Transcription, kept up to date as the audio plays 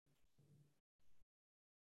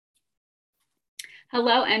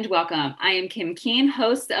Hello and welcome. I am Kim Keen,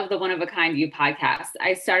 host of the One of a Kind You podcast.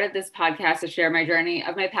 I started this podcast to share my journey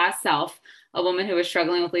of my past self, a woman who was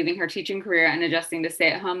struggling with leaving her teaching career and adjusting to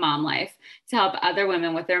stay-at-home mom life, to help other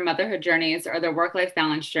women with their motherhood journeys or their work-life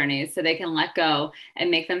balance journeys so they can let go and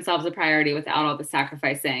make themselves a priority without all the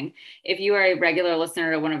sacrificing. If you are a regular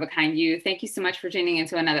listener to One of a Kind You, thank you so much for tuning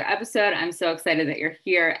into another episode. I'm so excited that you're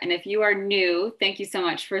here. And if you are new, thank you so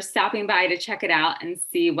much for stopping by to check it out and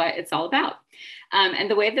see what it's all about.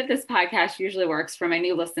 And the way that this podcast usually works for my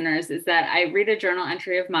new listeners is that I read a journal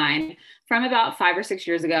entry of mine from about 5 or 6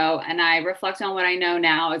 years ago, and I reflect on what I know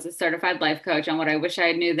now as a certified life coach on what I wish I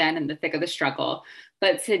had knew then in the thick of the struggle.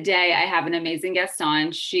 But today I have an amazing guest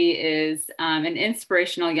on. She is an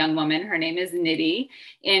inspirational young woman. Her name is Nidhi,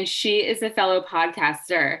 and she is a fellow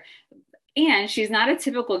podcaster. And she's not a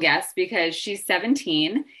typical guest because she's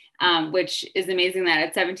 17, which is amazing that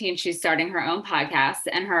at 17, she's starting her own podcast,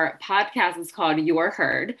 and her podcast is called You're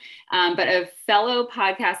Heard. But a fellow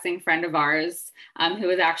podcasting friend of ours, who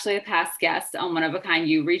was actually a past guest on One of a Kind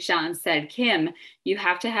You, reached out and said, Kim, you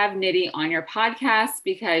have to have Nidhi on your podcast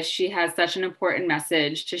because she has such an important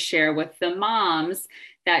message to share with the moms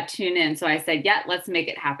that tune in. So I said, yeah, let's make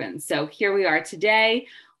it happen. So here we are today.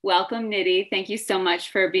 Welcome, Nidhi. Thank you so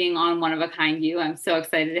much for being on One of a Kind You. I'm so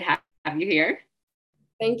excited to have you here.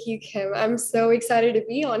 Thank you, Kim. I'm so excited to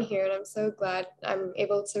be on here, and I'm so glad I'm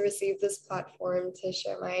able to receive this platform to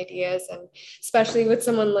share my ideas, and especially with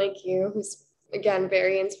someone like you, who's, again,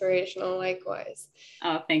 very inspirational likewise.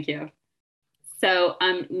 Oh, thank you. So,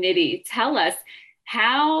 Nidhi, tell us,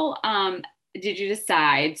 how did you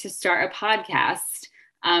decide to start a podcast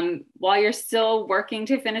while you're still working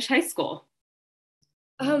to finish high school?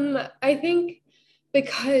 I think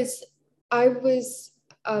because I was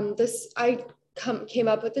I came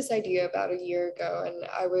up with this idea about a year ago, and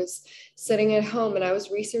I was sitting at home and I was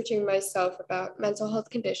researching myself about mental health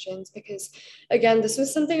conditions because, again, this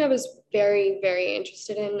was something I was very, very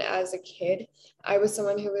interested in as a kid. I was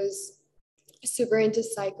someone who was super into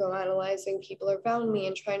psychoanalyzing people around me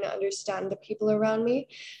and trying to understand the people around me.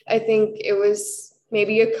 I think it was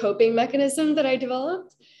maybe a coping mechanism that I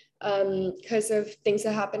developed because of things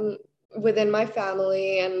that happened within my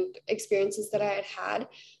family and experiences that I had had.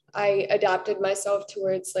 I adapted myself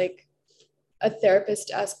towards like a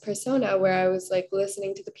therapist-esque persona where I was like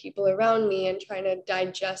listening to the people around me and trying to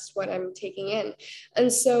digest what I'm taking in.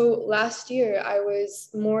 And so last year I was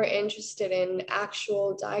more interested in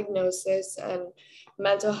actual diagnosis and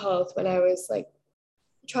mental health when I was like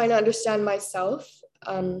trying to understand myself.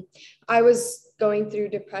 I was going through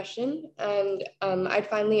depression, and I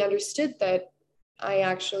finally understood that I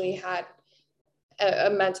actually had a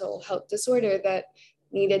mental health disorder that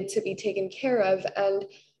needed to be taken care of. And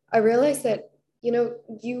I realized that,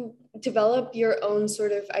 you develop your own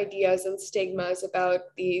sort of ideas and stigmas about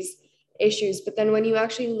these issues, but then when you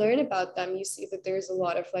actually learn about them, you see that there's a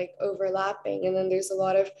lot of like overlapping, and then there's a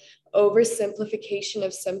lot of oversimplification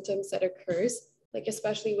of symptoms that occurs, like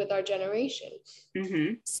especially with our generation.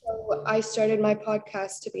 Mm-hmm. So I started my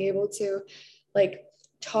podcast to be able to like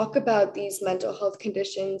talk about these mental health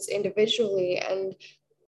conditions individually and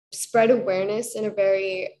spread awareness in a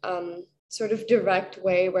very sort of direct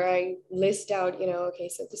way where I list out, okay,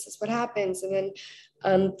 so this is what happens. And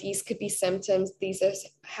then these could be symptoms. These are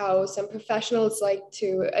how some professionals like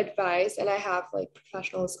to advise. And I have like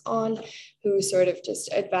professionals on who sort of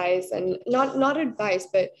just advise and not advise,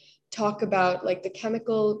 but talk about like the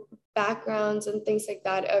chemical backgrounds and things like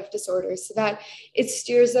that of disorders, so that it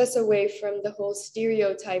steers us away from the whole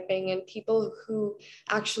stereotyping, and people who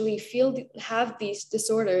actually have these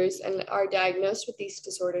disorders and are diagnosed with these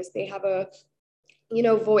disorders, they have a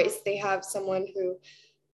voice. They have someone who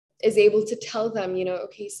is able to tell them,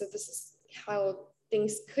 okay, so this is how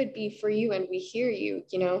things could be for you, and we hear you,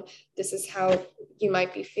 this is how you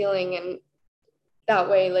might be feeling. And that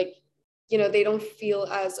way, like, they don't feel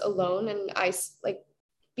as alone. And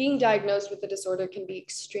being diagnosed with a disorder can be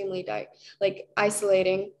extremely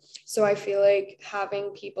isolating. So I feel like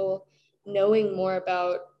having people knowing more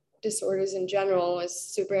about disorders in general is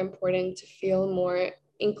super important to feel more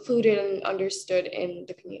included and understood in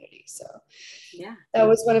the community. So yeah, that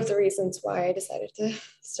was one of the reasons why I decided to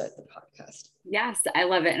start the podcast. Yes, I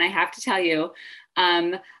love it. And I have to tell you,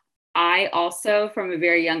 I also, from a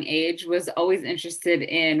very young age, was always interested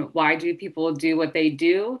in why do people do what they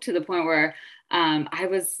do, to the point where I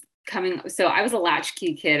was a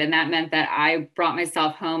latchkey kid, and that meant that I brought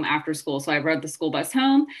myself home after school. So I rode the school bus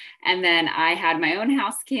home, and then I had my own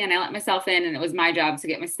house key, and I let myself in, and it was my job to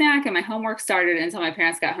get my snack and my homework started until my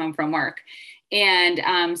parents got home from work.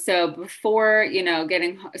 And so before,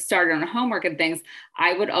 getting started on homework and things,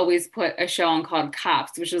 I would always put a show on called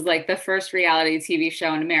Cops, which was like the first reality TV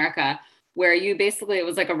show in America, where it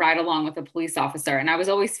was like a ride along with a police officer. And I was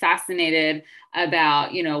always fascinated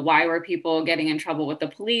about, why were people getting in trouble with the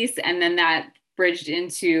police? And then that bridged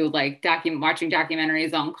into like watching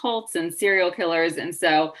documentaries on cults and serial killers. And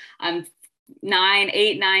so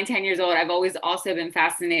 8, 9, 10 years old, I've always also been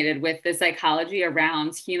fascinated with the psychology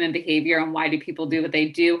around human behavior and why do people do what they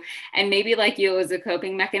do. And maybe like you, it was a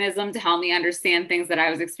coping mechanism to help me understand things that I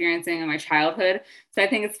was experiencing in my childhood. So I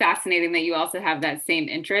think it's fascinating that you also have that same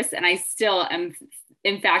interest. And I still am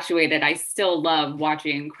infatuated. I still love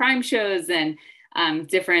watching crime shows and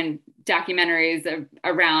different documentaries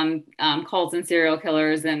around cults and serial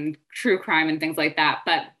killers and true crime and things like that.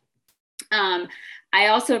 But I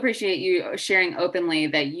also appreciate you sharing openly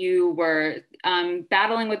that you were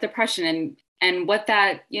battling with depression and what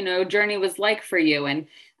that journey was like for you. And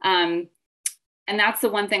that's the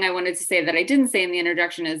one thing I wanted to say that I didn't say in the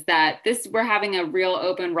introduction is that we're having a real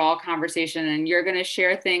open, raw conversation, and you're going to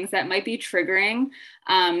share things that might be triggering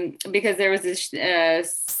because there was this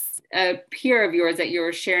a peer of yours that you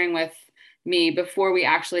were sharing with me before we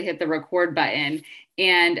actually hit the record button.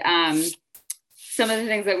 And some of the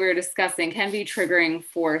things that we were discussing can be triggering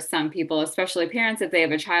for some people, especially parents, if they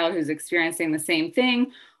have a child who's experiencing the same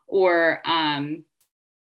thing or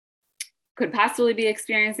could possibly be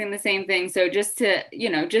experiencing the same thing. So just to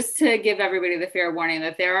give everybody the fair warning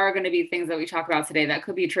that there are going to be things that we talk about today that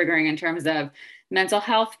could be triggering in terms of mental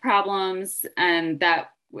health problems, and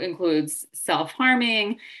that includes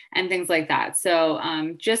self-harming and things like that. So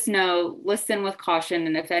just listen with caution.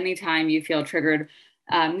 And if any time you feel triggered,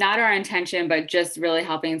 not our intention, but just really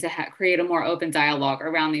helping to create a more open dialogue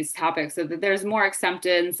around these topics so that there's more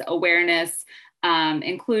acceptance, awareness,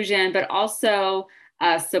 inclusion, but also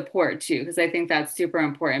support too, because I think that's super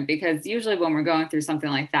important, because usually when we're going through something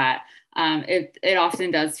like that, it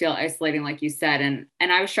often does feel isolating, like you said. And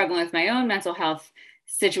I was struggling with my own mental health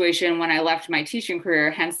situation when I left my teaching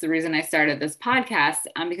career, hence the reason I started this podcast,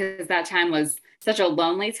 because that time was such a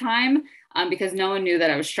lonely time. Because no one knew that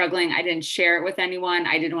I was struggling. I didn't share it with anyone.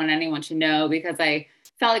 I didn't want anyone to know because I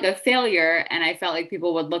felt like a failure, and I felt like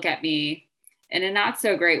people would look at me in a not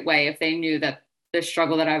so great way if they knew that the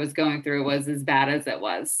struggle that I was going through was as bad as it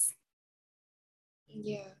was.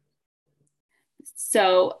 Yeah.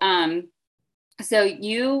 So, so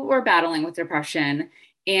you were battling with depression,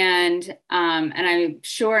 and I'm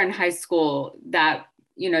sure in high school that,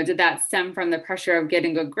 did that stem from the pressure of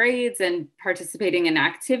getting good grades and participating in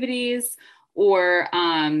activities, or,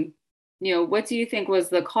 what do you think was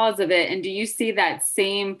the cause of it? And do you see that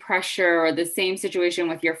same pressure or the same situation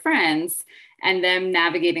with your friends and them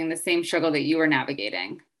navigating the same struggle that you were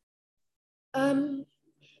navigating?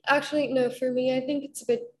 Actually, no, for me, I think it's a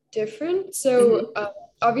bit different. So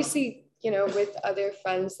obviously, with other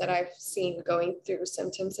friends that I've seen going through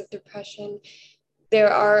symptoms of depression,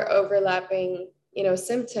 there are overlapping,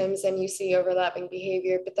 symptoms, and you see overlapping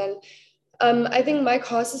behavior. But then I think my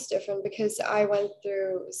cause is different because I went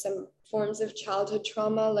through some forms of childhood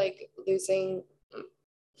trauma, like losing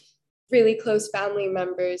really close family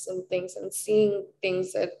members and things, and seeing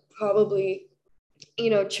things that probably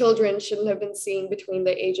children shouldn't have been seeing between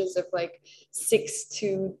the ages of like 6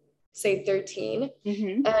 to say 13.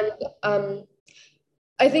 Mm-hmm. And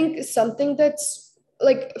I think something that's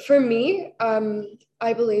like for me,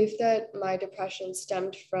 I believe that my depression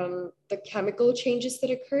stemmed from the chemical changes that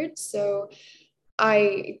occurred. So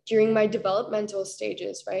during my developmental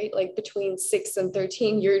stages, right, like between 6 and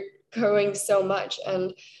 13, you're growing so much.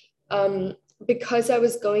 And because I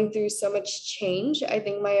was going through so much change, I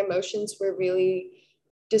think my emotions were really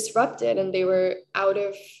disrupted and they were out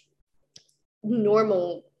of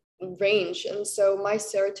normal range. And so my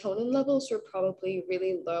serotonin levels were probably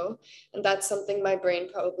really low. And that's something my brain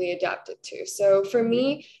probably adapted to. So for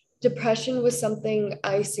me, depression was something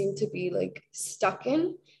I seemed to be like stuck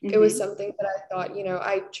in. It was something that I thought,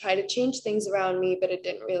 I tried to change things around me, but it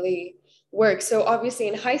didn't really work. So obviously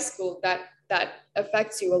in high school, that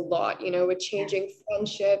affects you a lot, with changing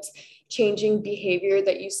friendships, changing behavior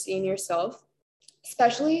that you see in yourself.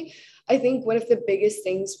 Especially, I think one of the biggest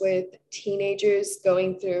things with teenagers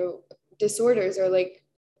going through disorders or like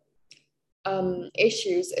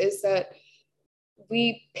issues is that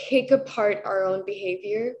we pick apart our own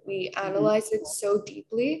behavior. We analyze it so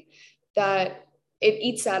deeply that it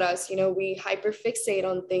eats at us. We hyperfixate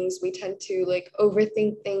on things. We tend to like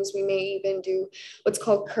overthink things. We may even do what's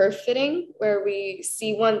called curve fitting, where we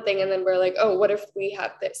see one thing and then we're like, oh, what if we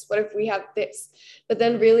have this? What if we have this? But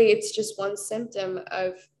then really it's just one symptom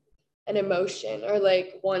of an emotion or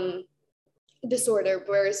like one disorder,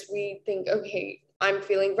 whereas we think, okay, I'm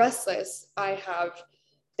feeling restless, I have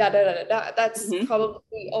da da da da da. That's Mm-hmm.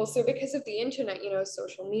 probably also because of the internet,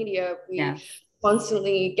 social media. We Yes.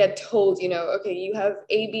 constantly get told, okay, you have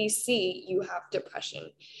ABC, you have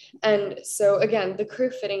depression. And so again, the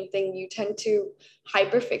curve fitting thing, you tend to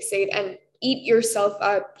hyperfixate and eat yourself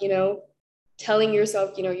up, telling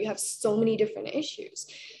yourself, you have so many different issues.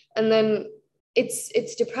 And then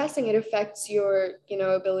it's depressing. It affects your,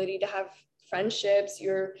 ability to have friendships,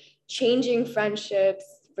 you're changing friendships,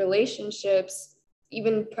 relationships,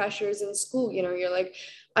 even pressures in school. You're like,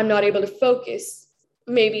 I'm not able to focus,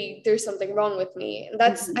 maybe there's something wrong with me. And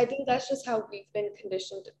Mm-hmm. I think that's just how we've been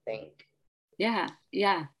conditioned to think. Yeah,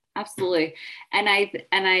 absolutely.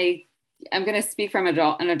 I'm going to speak from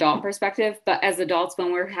an adult perspective, but as adults,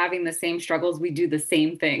 when we're having the same struggles, we do the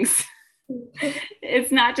same things.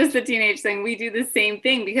 It's not just a teenage thing. We do the same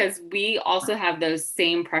thing because we also have those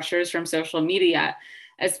same pressures from social media,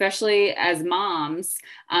 especially as moms,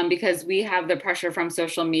 because we have the pressure from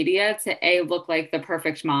social media to look like the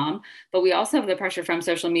perfect mom, but we also have the pressure from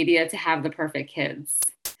social media to have the perfect kids.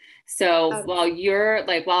 So while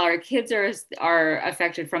our kids are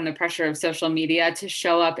affected from the pressure of social media to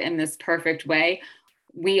show up in this perfect way,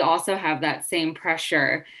 we also have that same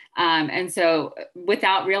pressure. And so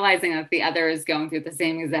without realizing that the other is going through the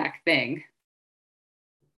same exact thing.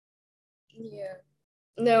 Yeah.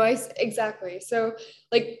 No, exactly. So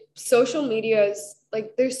like social media is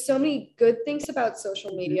like, there's so many good things about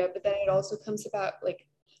social Mm-hmm. media, but then it also comes about like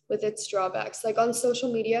with its drawbacks. Like on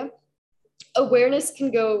social media, awareness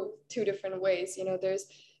can go two different ways. There's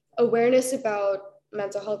awareness about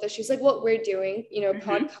mental health issues, like what we're doing, Mm-hmm.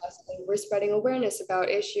 podcasting, we're spreading awareness about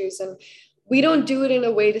issues. And we don't do it in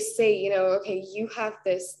a way to say, okay, you have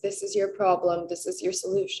this is your problem, this is your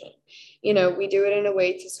solution. We do it in a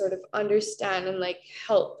way to sort of understand and like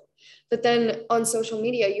help. But then on social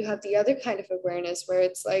media, you have the other kind of awareness where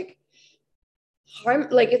it's like, harm,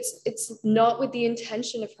 like it's not with the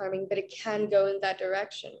intention of harming, but it can go in that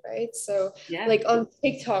direction, right? So Yeah. like on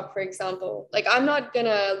TikTok, for example, like I'm not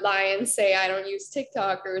gonna lie and say I don't use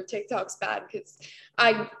TikTok or TikTok's bad, because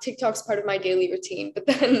TikTok's part of my daily routine. But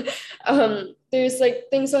then there's like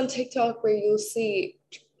things on TikTok where you'll see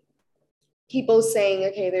people saying,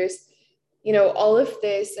 okay, there's all of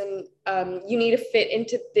this, and you need to fit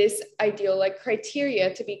into this ideal like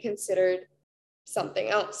criteria to be considered something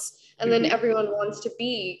else. And then Mm-hmm. everyone wants to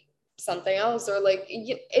be something else, or like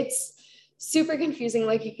it's super confusing.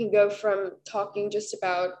 Like you can go from talking just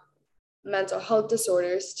about mental health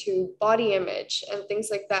disorders to body image and things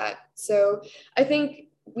like that. So I think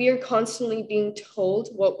we are constantly being told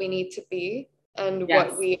what we need to be and Yes.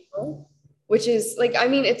 what we are, which is like, I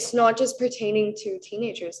mean, it's not just pertaining to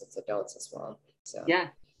teenagers, it's adults as well. So Yeah.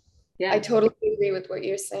 I Yeah. totally agree with what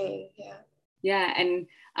you're saying. Yeah. Yeah. And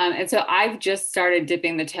so I've just started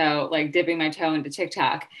dipping my toe into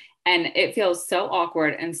TikTok, and it feels so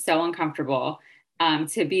awkward and so uncomfortable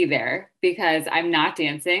to be there because I'm not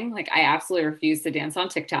dancing. Like I absolutely refuse to dance on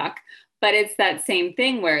TikTok. But it's that same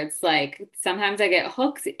thing where it's like sometimes I get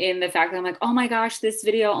hooked in the fact that I'm like, oh my gosh, this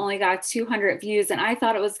video only got 200 views, and I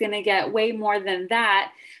thought it was going to get way more than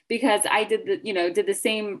that because I did the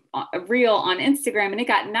same reel on Instagram and it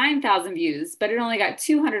got 9,000 views, but it only got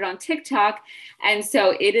 200 on TikTok. And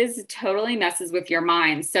so it is totally messes with your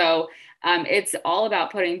mind. So it's all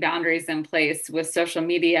about putting boundaries in place with social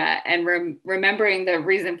media and remembering the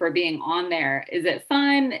reason for being on there. Is it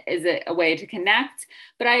fun? Is it a way to connect?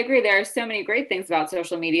 But I agree, there are so many great things about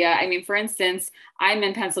social media. I mean, for instance, I'm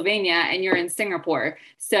in Pennsylvania and you're in Singapore.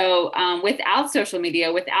 So without social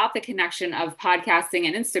media, without the connection of podcasting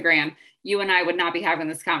and Instagram, you and I would not be having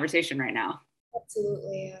this conversation right now.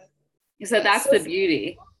 Absolutely. So Yeah. that's So the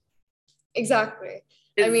beauty. exactly.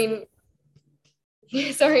 I Is mean,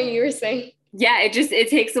 sorry, you were saying. Yeah, it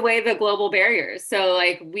takes away the global barriers. So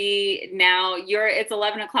like it's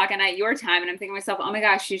 11 o'clock at night your time, and I'm thinking to myself, oh my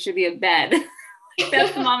gosh, she should be in bed.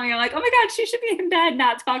 That's the mom. I'm like, oh my God, she should be in bed,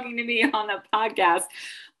 not talking to me on the podcast.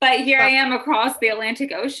 But here I am across the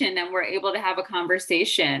Atlantic Ocean, and we're able to have a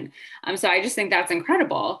conversation. So I just think that's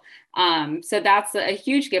incredible. So that's a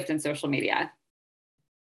huge gift in social media.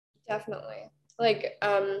 Definitely. Like,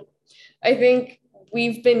 I think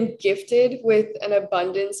we've been gifted with an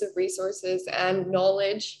abundance of resources and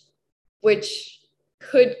knowledge, which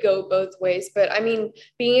could go both ways. But I mean,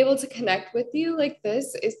 being able to connect with you like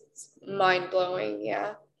this is mind blowing.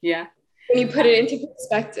 Yeah. Yeah. When you put it into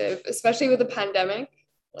perspective, especially with the pandemic.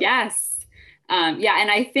 Like, Yes. Yeah, and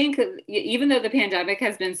I think even though the pandemic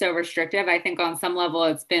has been so restrictive, I think on some level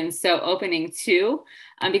it's been so opening too,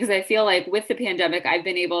 because I feel like with the pandemic, I've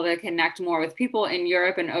been able to connect more with people in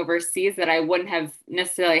Europe and overseas that I wouldn't have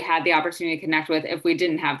necessarily had the opportunity to connect with if we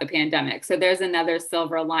didn't have the pandemic. So there's another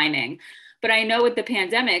silver lining. But I know with the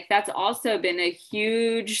pandemic, that's also been a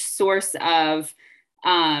huge source of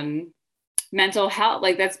mental health.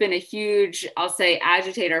 Like that's been a huge, I'll say,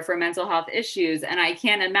 agitator for mental health issues. And I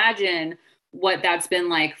can't imagine what that's been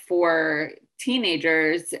like for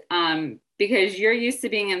teenagers, because you're used to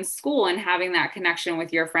being in school and having that connection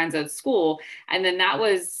with your friends at school. And then that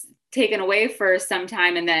was taken away for some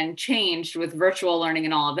time and then changed with virtual learning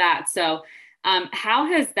and all of that. So how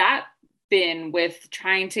has that been with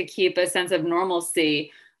trying to keep a sense of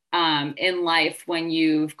normalcy in life when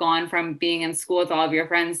you've gone from being in school with all of your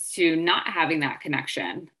friends to not having that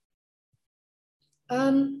connection?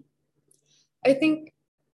 I think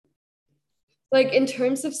like in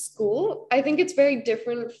terms of school, I think it's very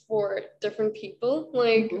different for different people.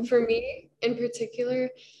 Like Mm-hmm. for me in particular,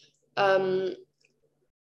 um,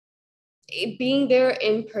 being there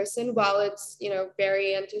in person, while it's,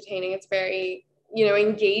 very entertaining, it's very,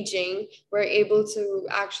 engaging, we're able to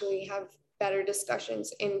actually have better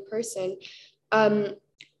discussions in person. Um,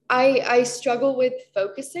 I struggle with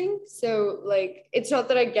focusing. So like it's not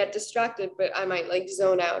that I get distracted, but I might like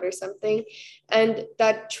zone out or something. And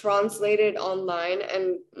that translated online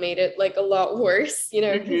and made it like a lot worse,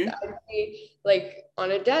 because Mm-hmm. I'd be like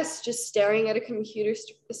on a desk just staring at a computer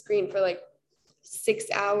screen for like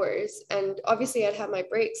 6 hours. And obviously I'd have my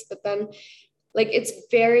breaks, but then like it's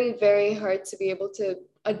very, very hard to be able to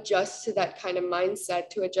adjust to that kind of mindset,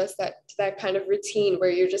 to adjust that to that kind of routine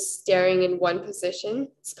where you're just staring in one position.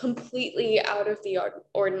 It's completely out of the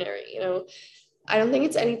ordinary. I don't think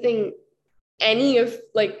it's anything any of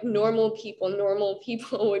like normal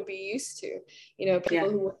people would be used to, Yeah.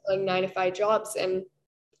 people who work like 9 to 5 jobs and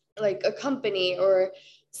like a company, or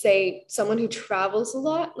say someone who travels a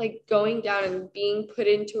lot, like going down and being put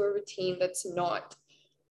into a routine that's not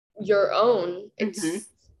your own. Mm-hmm.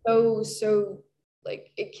 It's so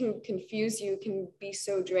like it can confuse you, can be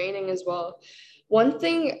so draining as well. One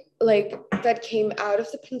thing like that came out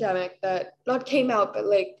of the pandemic, that not came out, but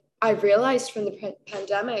like I realized from the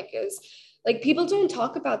pandemic, is like people don't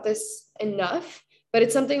talk about this enough, but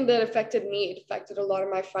it's something that affected me. It affected a lot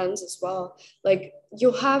of my friends as well. Like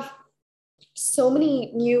you'll have so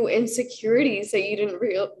many new insecurities that you didn't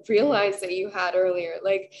realize that you had earlier,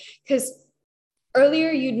 like because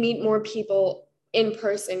earlier you'd meet more people in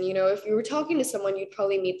person. If you were talking to someone, you'd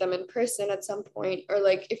probably meet them in person at some point, or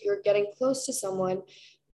like if you're getting close to someone,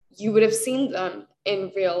 you would have seen them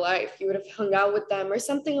in real life, you would have hung out with them or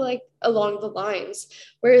something like along the lines.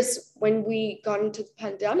 Whereas when we got into the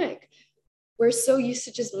pandemic, we're so used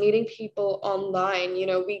to just meeting people online.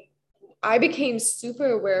 I became super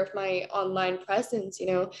aware of my online presence.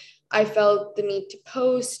 I felt the need to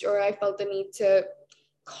post, or I felt the need to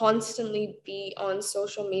constantly be on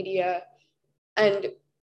social media and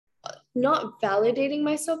not validating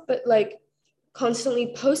myself, but like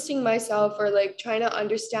constantly posting myself, or like trying to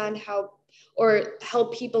understand how, or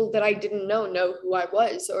help people that I didn't know who I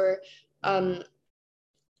was, or um,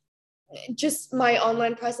 just my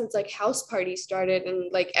online presence. Like house parties started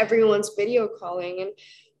and like everyone's video calling. And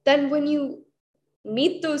then when you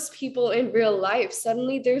meet those people in real life,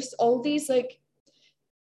 suddenly there's all these like,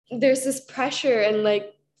 there's this pressure and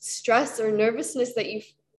like stress or nervousness that you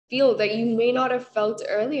feel that you may not have felt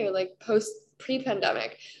earlier, like post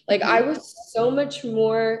pre-pandemic. Like I Mm-hmm. was so much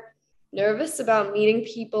more nervous about meeting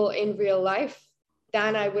people in real life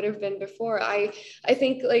than I would have been before. I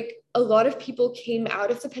think like a lot of people came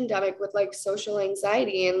out of the pandemic with like social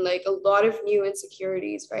anxiety and like a lot of new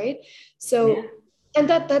insecurities, right? Yeah. So, and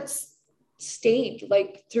that's stayed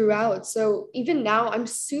like throughout. So even now, I'm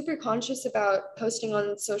super conscious about posting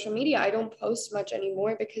on social media. I don't post much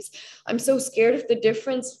anymore because I'm so scared of the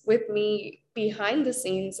difference with me behind the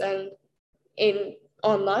scenes and in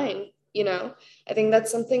online. I think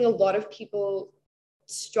that's something a lot of people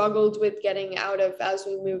struggled with getting out of as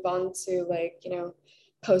we move on to like,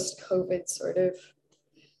 post COVID sort of.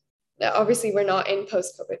 Now, obviously, we're not in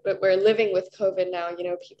post COVID, but we're living with COVID now.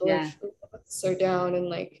 People have Yeah. so down, and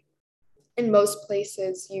like in most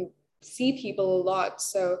places you see people a lot.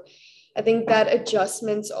 So I think that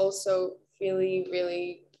adjustment's also really,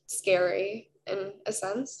 really scary in a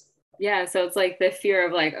sense. Yeah, so it's like the fear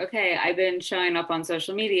of like, okay, I've been showing up on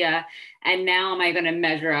social media and now am I going to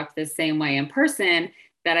measure up the same way in person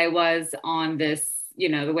that I was on this,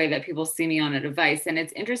 the way that people see me on a device. And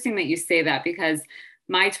it's interesting that you say that because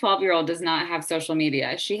my 12-year-old does not have social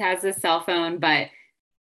media. She has a cell phone, but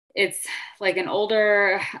it's like an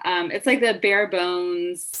older, it's like the bare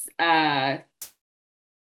bones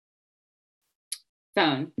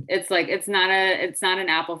phone. It's like it's not an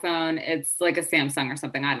Apple phone. It's like a Samsung or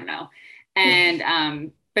something. I don't know.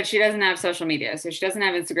 And but she doesn't have social media. So she doesn't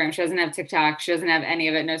have Instagram. She doesn't have TikTok. She doesn't have any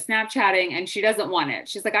of it, no Snapchatting, and she doesn't want it.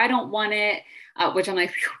 She's like, I don't want it, which I'm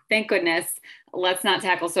like, thank goodness. Let's not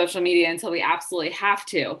tackle social media until we absolutely have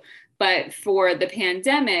to. But for the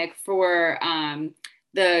pandemic, for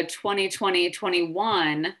the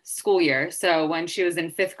 2020-21 school year. So when she was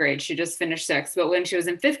in fifth grade, she just finished sixth, but when she was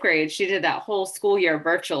in fifth grade, she did that whole school year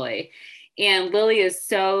virtually. And Lily is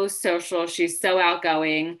so social. She's so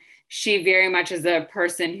outgoing. She very much is a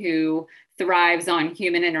person who thrives on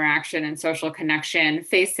human interaction and social connection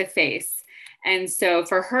face to face. And so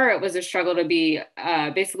for her, it was a struggle to be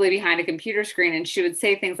basically behind a computer screen. And she would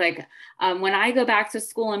say things like, when I go back to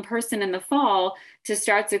school in person in the fall to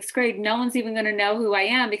start sixth grade, no one's even going to know who I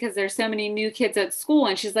am because there's so many new kids at school.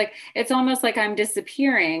 And she's like, it's almost like I'm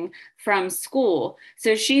disappearing from school.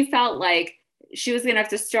 So she felt like she was going to have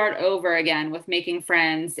to start over again with making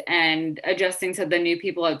friends and adjusting to the new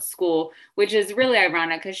people at school, which is really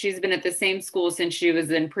ironic because she's been at the same school since she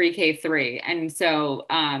was in pre-K 3. And so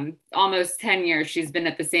almost 10 years she's been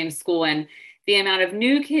at the same school. And the amount of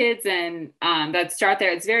new kids and that start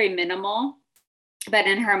there, it's very minimal. But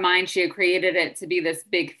in her mind, she had created it to be this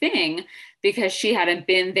big thing because she hadn't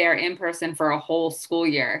been there in person for a whole school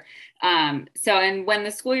year. And when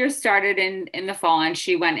the school year started in the fall and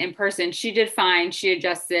she went in person, she did fine. She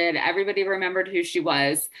adjusted. Everybody remembered who she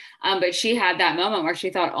was. But she had that moment where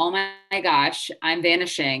she thought, oh my gosh, I'm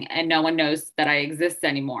vanishing and no one knows that I exist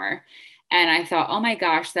anymore. And I thought, oh my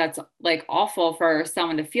gosh, that's like awful for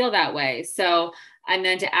someone to feel that way. So and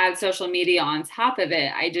then to add social media on top of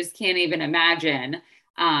it, I just can't even imagine,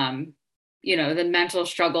 the mental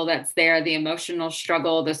struggle that's there, the emotional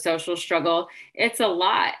struggle, the social struggle. It's a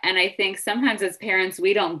lot. And I think sometimes as parents,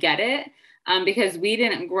 we don't get it because we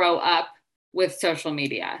didn't grow up with social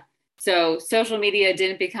media. So social media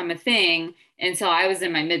didn't become a thing until I was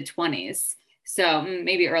in my mid 20s. So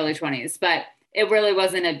maybe early 20s, but it really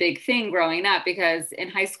wasn't a big thing growing up because in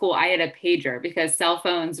high school I had a pager because cell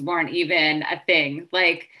phones weren't even a thing.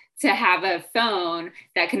 Like to have a phone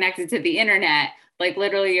that connected to the internet, like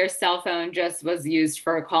literally your cell phone just was used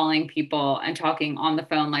for calling people and talking on the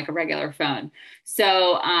phone like a regular phone.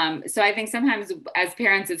 So I think sometimes as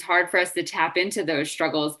parents, it's hard for us to tap into those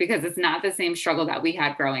struggles because it's not the same struggle that we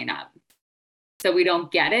had growing up. So we don't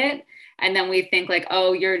get it. And then we think like,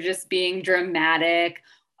 oh, you're just being dramatic.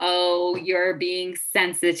 Oh, you're being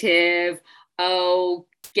sensitive. Oh,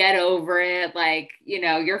 get over it. Like,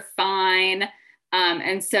 you're fine.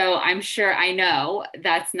 And so I'm sure I know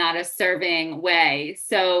that's not a serving way.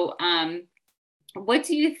 So what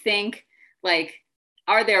do you think, like,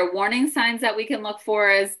 are there warning signs that we can look for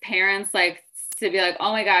as parents, like to be like,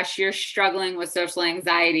 oh my gosh, you're struggling with social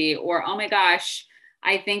anxiety, or oh my gosh,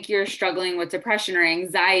 I think you're struggling with depression or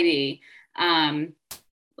anxiety.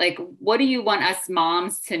 Like, what do you want us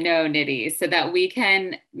moms to know, Nidhi, so that we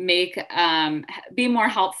can be more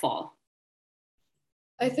helpful?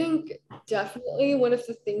 I think definitely one of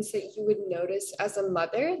the things that you would notice as a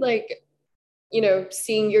mother, like,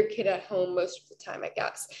 seeing your kid at home most of the time, I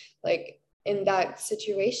guess, like in that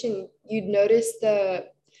situation, you'd notice there's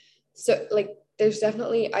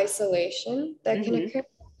definitely isolation that can occur.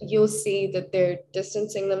 You'll see that they're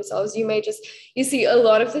distancing themselves. You see a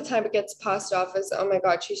lot of the time it gets passed off as, oh my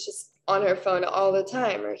God, she's just on her phone all the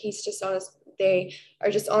time, or they are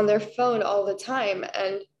just on their phone all the time.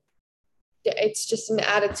 And it's just an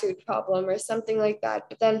attitude problem or something like that.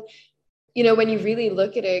 But then, when you really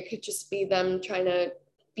look at it, it could just be them trying to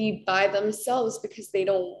be by themselves because they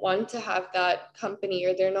don't want to have that company,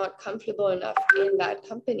 or they're not comfortable enough in that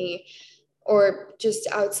company, or just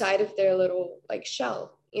outside of their little like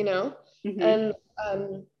shell, Mm-hmm.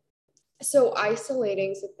 and so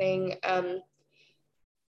isolating is a thing.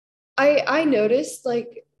 I noticed,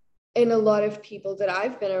 like, in a lot of people that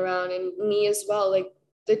I've been around, and me as well, like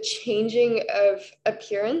the changing of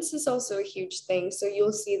appearance is also a huge thing. So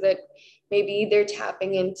you'll see that maybe they're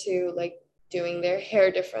tapping into like doing their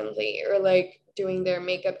hair differently, or like doing their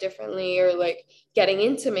makeup differently, or like getting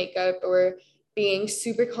into makeup, or being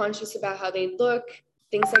super conscious about how they look,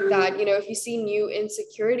 things like that. If you see new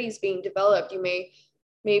insecurities being developed,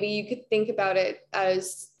 maybe you could think about it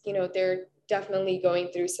as, they're definitely going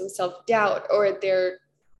through some self-doubt, or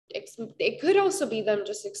it could also be them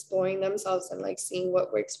just exploring themselves and like seeing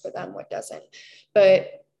what works for them, what doesn't.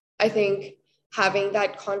 But I think having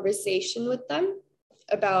that conversation with them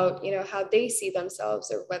about, how they see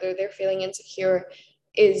themselves, or whether they're feeling insecure,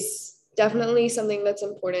 is definitely something that's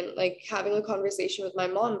important. Like having a conversation with my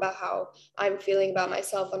mom about how I'm feeling about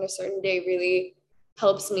myself on a certain day really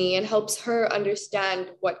helps me and helps her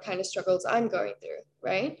understand what kind of struggles I'm going through,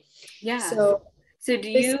 right? Yeah. So So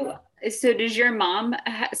this, does your mom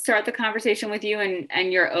start the conversation with you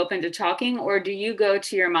and you're open to talking, or do you go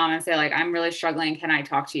to your mom and say like, I'm really struggling, can I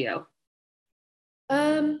talk to you?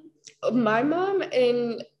 um, my mom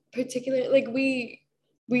in particular, like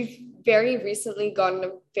we've very recently gotten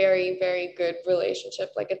a very, very good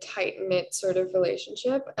relationship, like a tight-knit sort of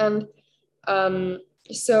relationship. And um,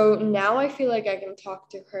 so now I feel like I can talk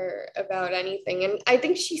to her about anything. And I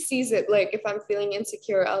think she sees it, like if I'm feeling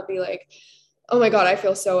insecure, I'll be like, oh my God, I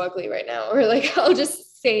feel so ugly right now. Or like I'll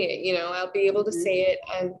just say it, I'll be able to Mhm. say it.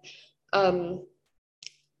 And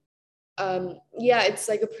um yeah, it's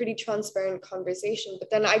like a pretty transparent conversation. But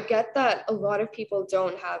then I get that a lot of people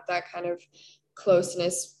don't have that kind of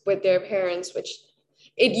closeness with their parents, which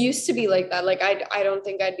it used to be like that. Like I don't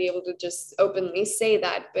think I'd be able to just openly say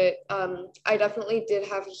that, but I definitely did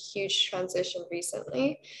have a huge transition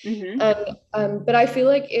recently. Mhm. And but I feel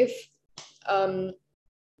like um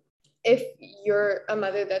if you're a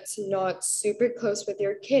mother that's not super close with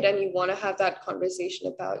your kid and you want to have that conversation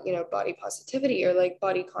about, body positivity or like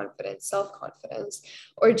body confidence, self-confidence,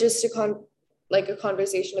 or just like a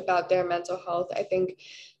conversation about their mental health, I think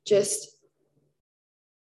just,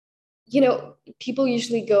 people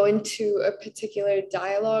usually go into a particular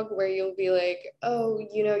dialogue where you'll be like, oh,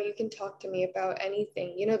 you can talk to me about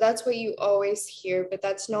anything. That's what you always hear, but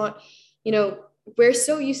that's not, you know, we're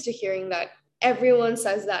so used to hearing that. Everyone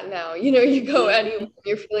says that now. You go anywhere, Mhm.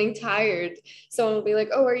 you're feeling tired. Someone will be like,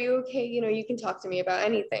 oh, are you okay? You can talk to me about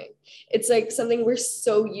anything. It's like something we're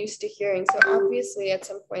so used to hearing. So obviously at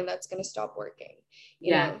some point that's going to stop working,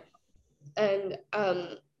 you Yeah. know?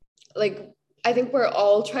 And like I think we're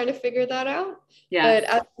all trying to figure that out. Yes.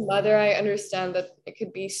 But as a mother, I understand that it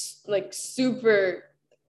could be like super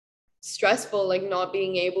stressful, like not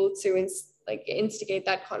being able to like instigate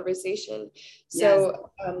that conversation. Yes.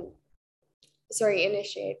 So sorry,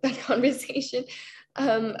 initiate that conversation.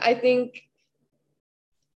 I think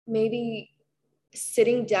maybe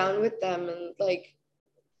sitting down with them and like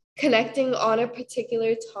connecting on a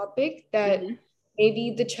particular topic that Mhm.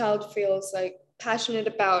 maybe the child feels like passionate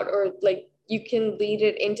about, or like you can lead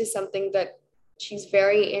it into something that she's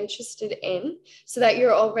very interested in, so that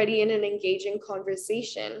you're already in an engaging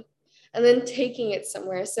conversation, and then taking it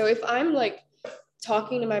somewhere. So if I'm like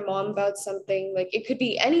talking to my mom about something, like it could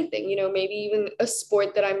be anything, maybe even a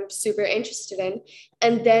sport that I'm super interested in,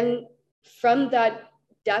 and then from that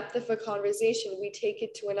depth of a conversation we take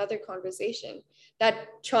it to another conversation.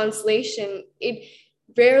 That translation, it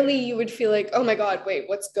rarely you would feel like, oh my God, wait,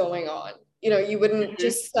 what's going on? You wouldn't Mhm.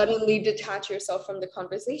 just suddenly detach yourself from the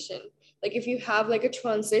conversation. Like if you have like a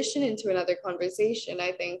transition into another conversation,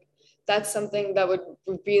 I think that's something that would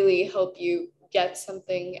really help you get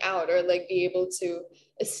something out, or like be able to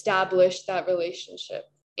establish that relationship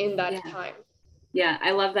in that Yeah. time. Yeah,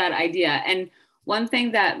 I love that idea. And one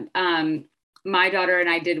thing that my daughter and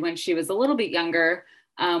I did when she was a little bit younger,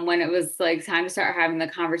 when it was like time to start having the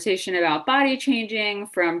conversation about body changing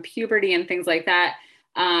from puberty and things like that,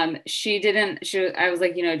 she didn't, I was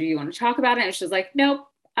like, do you want to talk about it? And she was like, nope,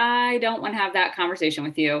 I don't want to have that conversation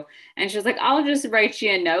with you. And she was like, I'll just write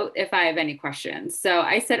you a note if I have any questions. So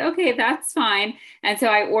I said, okay, that's fine. And so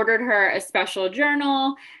I ordered her a special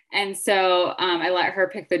journal, and so I let her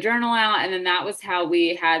pick the journal out. And then that was how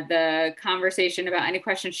we had the conversation about any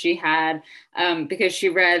questions she had, because she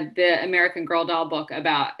read the American Girl doll book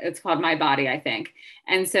about, it's called My Body, I think.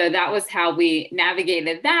 And so that was how we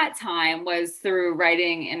navigated that time, was through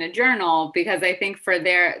writing in a journal, because I think for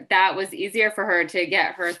there, that was easier for her to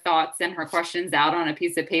get her thoughts and her questions out on a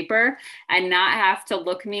piece of paper and not have to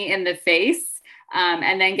look me in the face,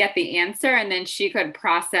 and then get the answer. And then she could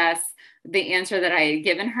process the answer that I had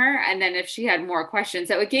given her. And then if she had more questions,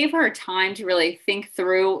 so it gave her time to really think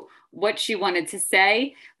through what she wanted to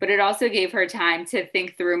say, but it also gave her time to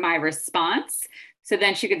think through my response. So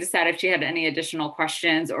then she could decide if she had any additional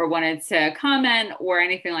questions or wanted to comment or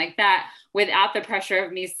anything like that, without the pressure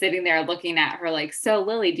of me sitting there looking at her like, so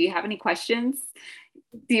Lily, do you have any questions?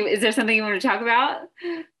 Is there something you want to talk about?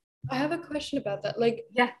 I have a question about that. Like,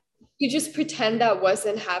 Yeah. you just pretend that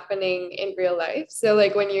wasn't happening in real life. So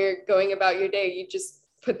like when you're going about your day, you just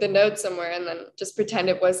put the note somewhere and then just pretend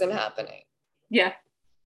it wasn't happening. Yeah.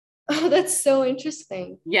 Oh, that's so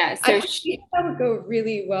interesting. Yeah. I So think that would go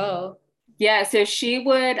really well. Yeah, so she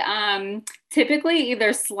would typically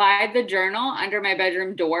either slide the journal under my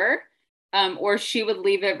bedroom door, or she would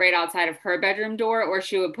leave it right outside of her bedroom door, or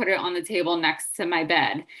she would put it on the table next to my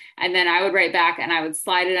bed. And then I would write back and I would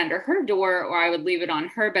slide it under her door, or I would leave it on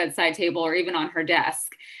her bedside table or even on her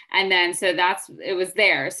desk. And then, so it was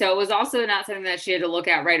there. So it was also not something that she had to look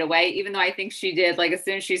at right away, even though I think she did, like as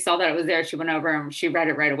soon as she saw that it was there, she went over and she read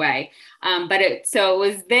it right away. So it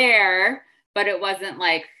was there, but it wasn't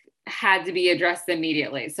like, had to be addressed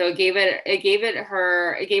immediately. So it gave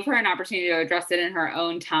her an opportunity to address it in her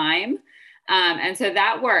own time. And so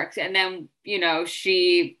that worked. And then,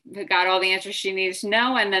 she got all the answers she needed to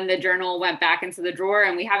know. And then the journal went back into the drawer,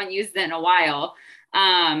 and we haven't used it in a while.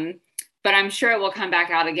 But I'm sure it will come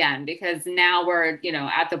back out again, because now we're,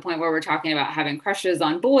 at the point where we're talking about having crushes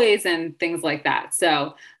on boys and things like that.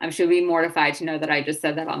 So she'll be mortified to know that I just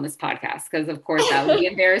said that on this podcast, because of course that would be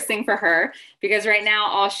embarrassing for her, because right now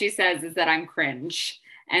all she says is that I'm cringe.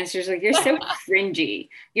 And she's like, you're so cringy.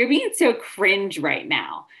 You're being so cringe right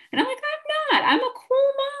now. And I'm like, I'm not. I'm a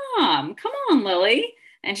cool mom. Come on, Lily.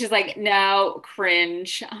 And she's like, no,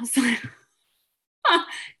 cringe. I was like,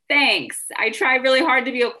 thanks. I try really hard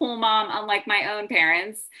to be a cool mom, unlike my own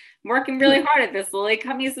parents. I'm working really hard at this, Lily.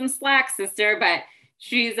 Cut me some slack, sister. But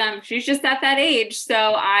she's just at that age.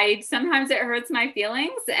 So sometimes it hurts my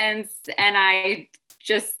feelings, and I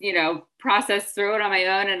just, process through it on my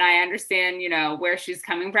own. And I understand, where she's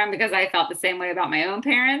coming from, because I felt the same way about my own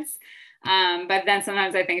parents. But then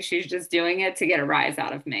sometimes I think she's just doing it to get a rise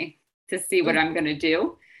out of me, to see what I'm going to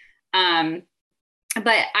do.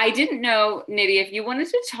 But I didn't know, Nidhi, if you wanted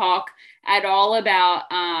to talk at all about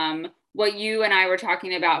what you and I were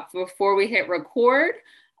talking about before we hit record,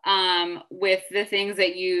 with the things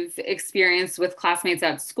that you've experienced with classmates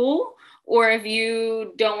at school, or if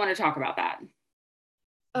you don't want to talk about that.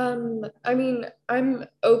 I mean, I'm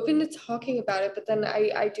open to talking about it, but then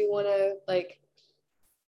I do want to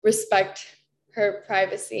respect her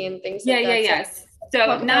privacy and things like that. Yes.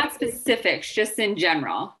 So not specifics, just in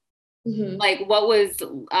general. Mm-hmm. Like what was,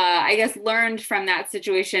 I guess, learned from that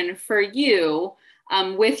situation for you,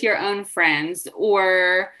 with your own friends,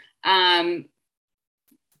 or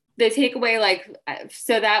the takeaway,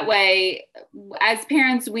 so that way, as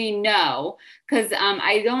parents, we know, because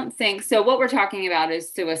I don't think, so what we're talking about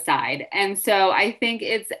is suicide. And so I think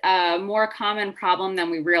it's a more common problem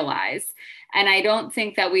than we realize. And I don't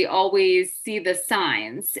think that we always see the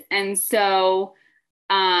signs. And so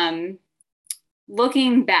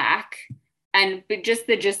looking back, and just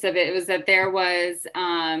the gist of it was that there was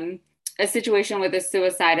a situation with a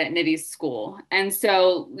suicide at Nidhi's school. And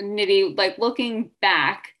so Nidhi, looking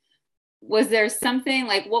back, was there something,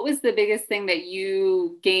 what was the biggest thing that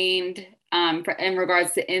you gained in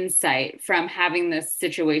regards to insight from having this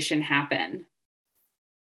situation happen?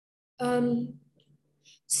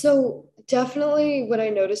 So definitely what I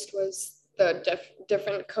noticed was the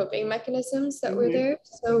different coping mechanisms that were there.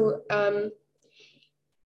 So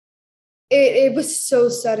it was so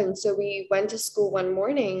sudden. So we went to school one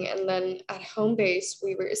morning, and then at home base,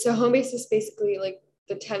 home base is basically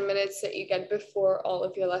the 10 minutes that you get before all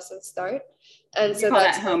of your lessons start. And so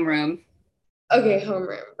that's homeroom. Okay,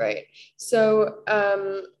 homeroom, right. So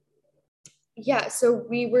so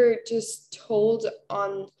we were just told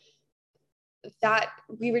I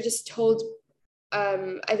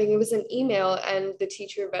think it was an email, and the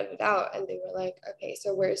teacher read it out, and they were like, okay,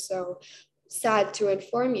 so we're so sad to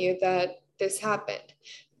inform you that this happened.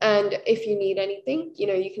 And if you need anything,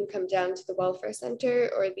 you can come down to the welfare center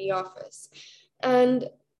or the office. And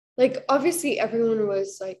obviously everyone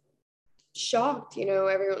was shocked,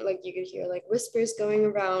 everyone, you could hear whispers going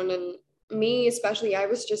around, and me especially, I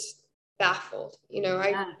was just baffled.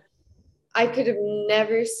 I could have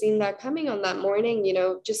never seen that coming on that morning,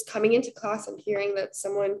 just coming into class and hearing that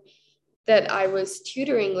someone that I was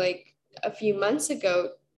tutoring a few months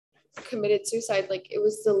ago committed suicide. It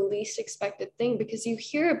was the least expected thing, because you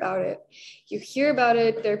hear about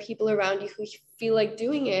it. There are people around you who feel like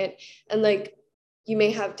doing it, and you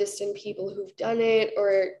may have distant people who've done it,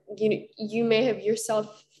 or you may have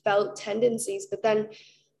yourself felt tendencies, but then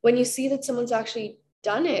when you see that someone's actually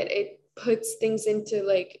done it, it puts things into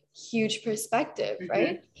huge perspective,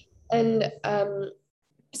 right? And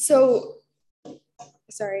so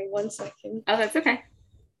sorry, 1 second. Oh, that's okay.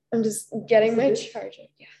 I'm just getting my charger.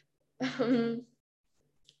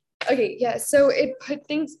 Okay, yeah, so it put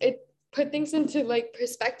things into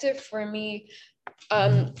perspective for me,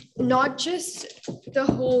 not just the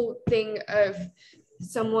whole thing of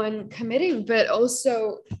someone committing, but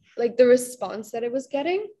also the response that it was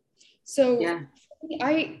getting. So yeah.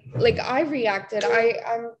 I reacted.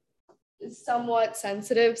 I'm somewhat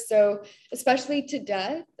sensitive, so especially to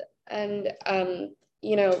death and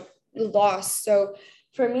loss. So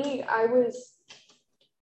for me, I was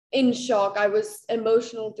in shock. I was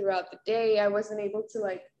emotional throughout the day. I wasn't able to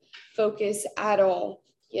like focus at all,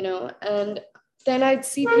 and then I'd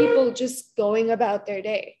see people just going about their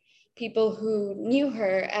day, people who knew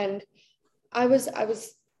her, and I was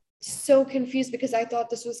so confused because I thought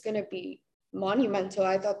this was going to be monumental.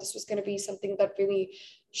 I thought this was going to be something that really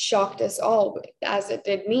shocked us all, as it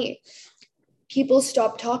did me. People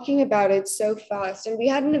stopped talking about it so fast, and we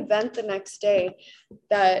had an event the next day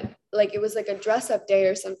that like it was like a dress up day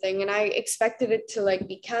or something, and I expected it to like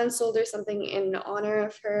be canceled or something in honor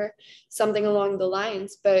of her, something along the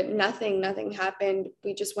lines, but nothing happened.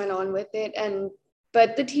 We just went on with it, and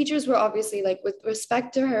but the teachers were obviously like, with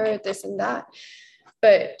respect to her, this and that,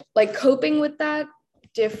 but like coping with that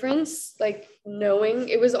difference, like knowing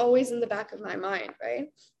it was always in the back of my mind, right?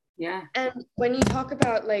 Yeah. And when you talk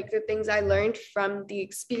about like the things I learned from the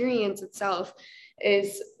experience itself,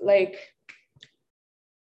 is like,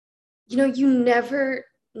 you never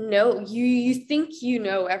know. You think you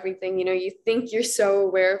know everything, you think you're so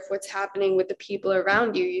aware of what's happening with the people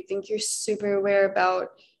around you. You think you're super aware about,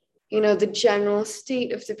 the general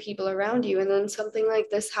state of the people around you. And then something like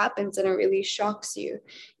this happens and it really shocks you,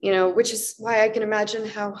 which is why I can imagine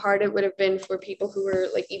how hard it would have been for people who were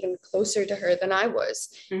like even closer to her than I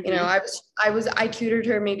was. Mm-hmm. I tutored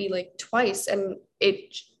her maybe like twice, and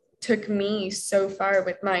it took me so far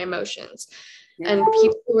with my emotions. Yeah. And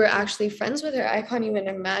people who were actually friends with her, I can't even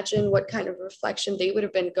imagine what kind of reflection they would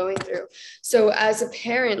have been going through. So as a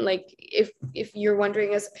parent, like if you're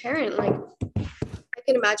wondering, as a parent, like I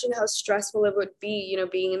can imagine how stressful it would be,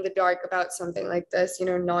 being in the dark about something like this,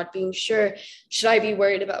 not being sure, should I be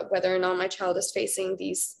worried about whether or not my child is facing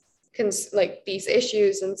these these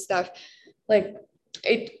issues and stuff. Like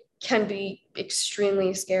it can be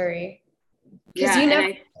extremely scary, because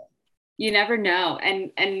Yeah. You never know.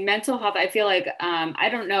 And mental health, I feel like I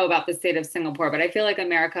don't know about the state of Singapore, but I feel like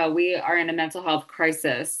America, we are in a mental health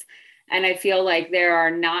crisis. And I feel like there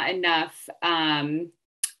are not enough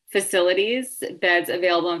facilities, beds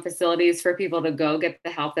available in facilities for people to go get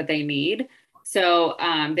the help that they need. So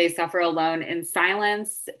they suffer alone in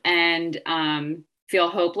silence, and feel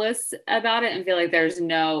hopeless about it, and feel like there's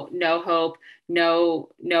no hope, no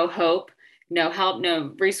hope, no help,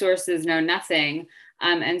 no resources, no nothing.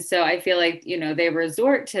 And so I feel like, they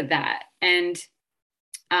resort to that. And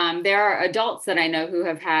there are adults that I know who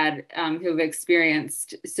have who've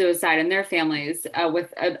experienced suicide in their families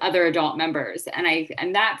with other adult members.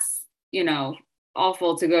 And that's,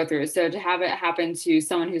 awful to go through. So to have it happen to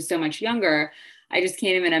someone who's so much younger, I just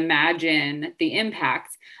can't even imagine the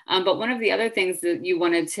impact. But one of the other things that you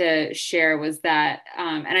wanted to share was that,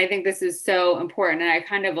 and I think this is so important, and I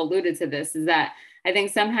kind of alluded to this, is that I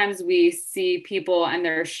think sometimes we see people and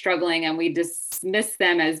they're struggling and we dismiss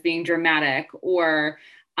them as being dramatic, or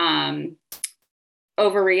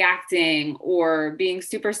overreacting, or being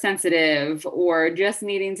super sensitive, or just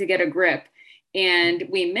needing to get a grip. And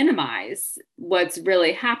we minimize what's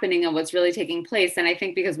really happening and what's really taking place. And I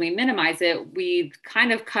think because we minimize it, we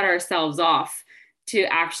kind of cut ourselves off to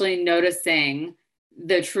actually noticing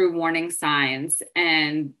the true warning signs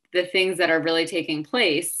and the things that are really taking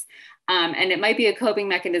place. And it might be a coping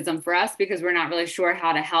mechanism for us because we're not really sure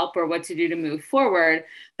how to help or what to do to move forward.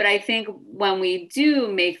 But I think when we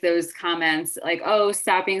do make those comments like, oh,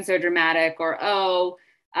 stop being so dramatic, or, oh,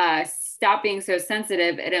 stop being so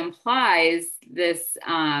sensitive, it implies this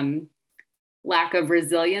lack of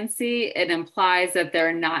resiliency. It implies that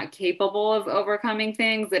they're not capable of overcoming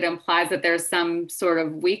things. It implies that there's some sort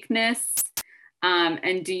of weakness.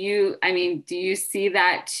 And do you see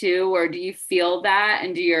that too, or do you feel that?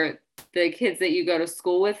 And do the kids that you go to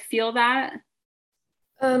school with feel that?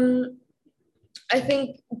 I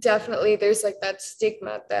think definitely there's like that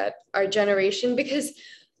stigma that our generation, because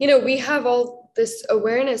we have all this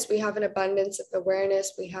awareness, we have an abundance of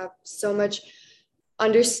awareness, we have so much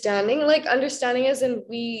understanding, like understanding as in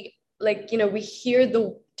we like, we hear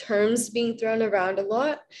the terms being thrown around a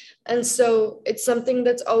lot. And so it's something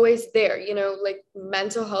that's always there, like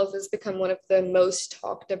mental health has become one of the most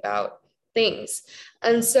talked about things.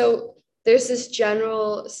 And so there's this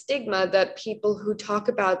general stigma that people who talk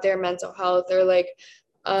about their mental health, or like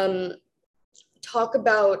talk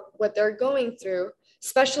about what they're going through,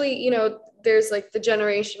 especially, there's like the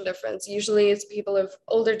generation difference. Usually it's people of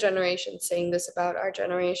older generations saying this about our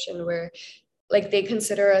generation, where like they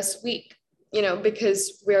consider us weak,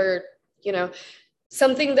 because we're,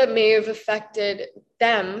 something that may have affected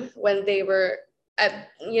them when they were at,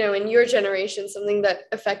 in your generation, something that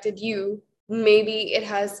affected you, maybe it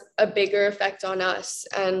has a bigger effect on us.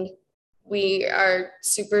 And we are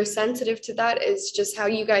super sensitive to that is just how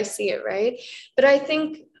you guys see it, right? But I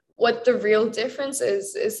think what the real difference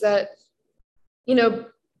is that, you know,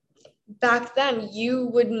 back then you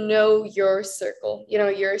would know your circle, you know,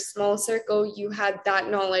 your small circle, you had that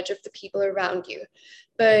knowledge of the people around you.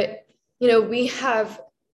 But, you know, we have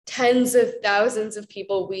tens of thousands of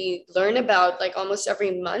people we learn about like almost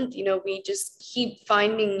every month. You know, we just keep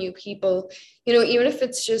finding new people, you know, even if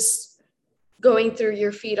it's just going through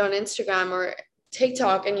your feed on Instagram or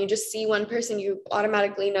TikTok and you just see one person, you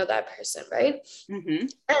automatically know that person, right? Mm-hmm.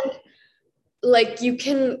 And like you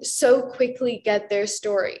can so quickly get their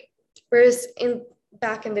story. Whereas in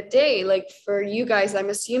back in the day, like for you guys, I'm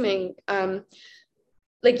assuming,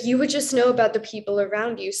 like you would just know about the people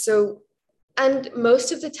around you. So, and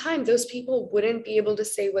most of the time, those people wouldn't be able to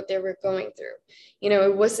say what they were going through. You know,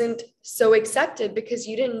 it wasn't so accepted because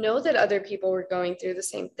you didn't know that other people were going through the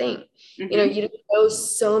same thing. You know, Mm-hmm. you didn't know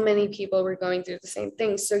so many people were going through the same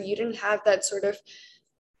thing. So you didn't have that sort of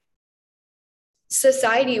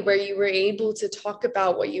society where you were able to talk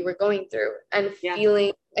about what you were going through and Yeah.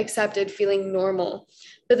 feeling accepted, feeling normal.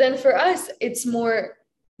 But then for us, it's more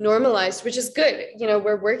normalized, which is good. You know,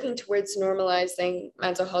 we're working towards normalizing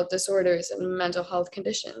mental health disorders and mental health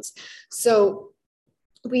conditions. So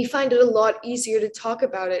we find it a lot easier to talk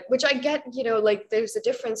about it, which I get, you know, like there's a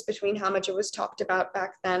difference between how much it was talked about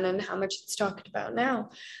back then and how much it's talked about now.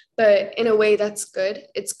 But in a way, that's good.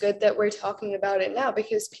 It's good that we're talking about it now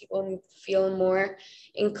because people feel more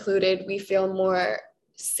included. We feel more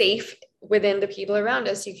safe within the people around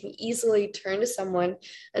us. You can easily turn to someone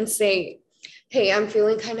and say, hey, I'm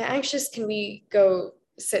feeling kind of anxious. Can we go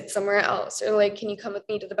sit somewhere else? Or like, can you come with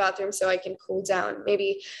me to the bathroom so I can cool down?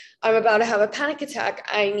 Maybe I'm about to have a panic attack.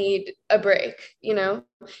 I need a break, you know?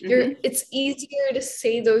 Mm-hmm. It's easier to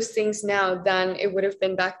say those things now than it would have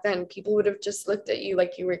been back then. People would have just looked at you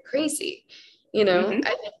like you were crazy, you know? Mm-hmm.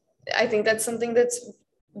 I think that's something that's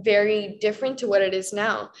very different to what it is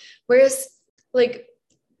now. Whereas like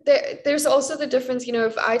there's also the difference, you know,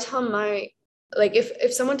 if I tell my like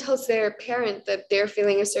if someone tells their parent that they're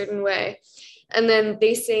feeling a certain way and then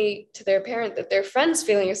they say to their parent that their friend's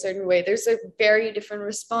feeling a certain way, there's a very different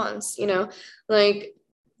response, you know, like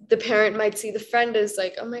the parent might see the friend as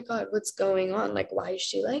like, oh my God, what's going on? Like, why is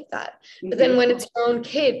she like that? But Mm-hmm. then when it's your own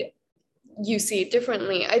kid, you see it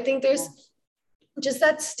differently. I think Yeah. there's just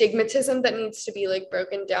that stigmatism that needs to be like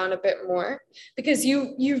broken down a bit more because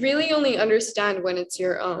you really only understand when it's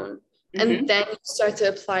your own and Mm-hmm. then you start to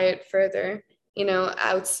apply it further, you know,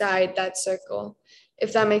 outside that circle,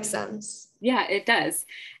 if that makes sense. Yeah, it does.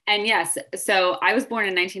 And yes, so I was born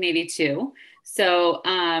in 1982. So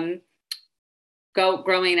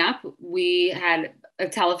growing up, we had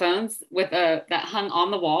telephones with a that hung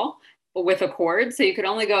on the wall with a cord, so you could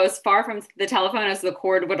only go as far from the telephone as the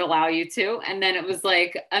cord would allow you to. And then it was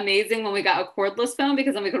like amazing when we got a cordless phone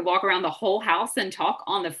because then we could walk around the whole house and talk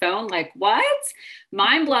on the phone. Like what?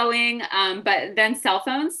 Mind blowing. But then cell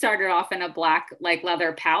phones started off in a black like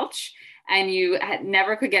leather pouch. And you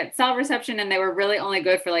never could get cell reception, and they were really only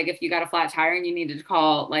good for like if you got a flat tire and you needed to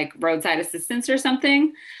call like roadside assistance or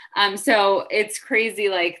something. So it's crazy,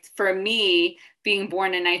 like for me, being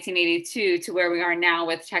born in 1982 to where we are now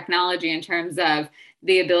with technology in terms of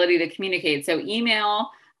the ability to communicate. So email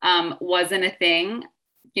wasn't a thing,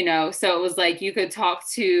 you know, so it was like you could talk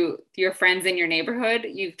to your friends in your neighborhood,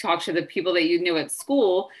 you talk to the people that you knew at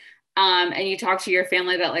school, and you talk to your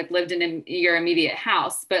family that like lived in your immediate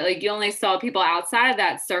house, but like you only saw people outside of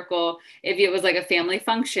that circle if it was like a family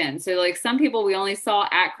function. So like some people we only saw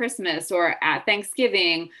at Christmas or at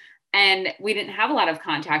Thanksgiving, and we didn't have a lot of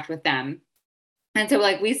contact with them. And so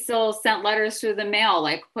like we still sent letters through the mail,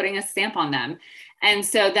 like putting a stamp on them. And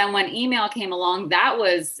so then when email came along, that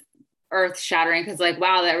was earth shattering because like,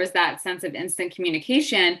 wow, there was that sense of instant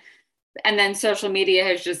communication. And then social media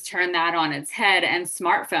has just turned that on its head and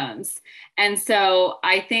smartphones. And so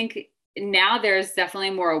I think now there's definitely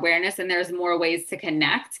more awareness and there's more ways to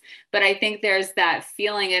connect. But I think there's that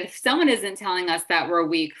feeling if someone isn't telling us that we're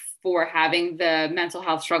weak for having the mental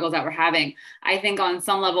health struggles that we're having, I think on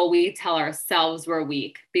some level we tell ourselves we're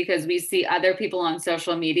weak because we see other people on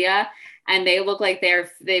social media and they look like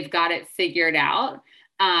they've got it figured out.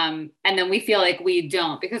 And then we feel like we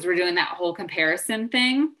don't because we're doing that whole comparison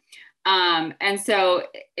thing. And so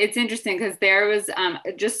it's interesting because there was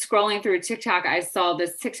just scrolling through TikTok, I saw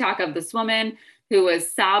this TikTok of this woman who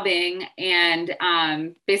was sobbing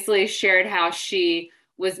and basically shared how she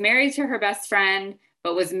was married to her best friend,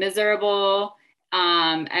 but was miserable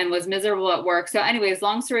and was miserable at work. So, anyways,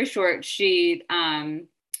 long story short, she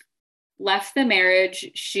left the marriage.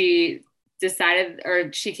 She decided,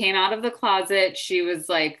 or she came out of the closet. She was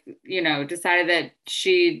like, decided that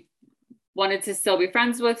she wanted to still be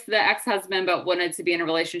friends with the ex-husband, but wanted to be in a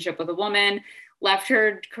relationship with a woman, left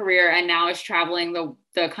her career, and now is traveling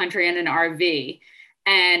the country in an RV.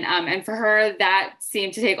 And for her, that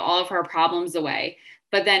seemed to take all of her problems away.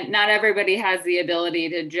 But then not everybody has the ability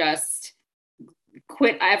to just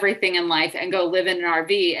quit everything in life and go live in an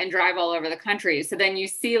RV and drive all over the country. So then you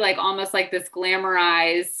see like almost like this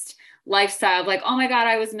glamorized lifestyle of like, oh my God,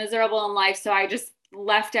 I was miserable in life. So I just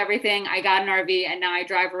left everything. I got an RV and now I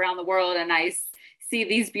drive around the world and I see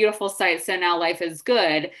these beautiful sights. So now life is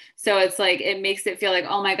good. So it's like, it makes it feel like,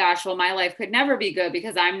 oh my gosh, well, my life could never be good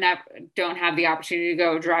because don't have the opportunity to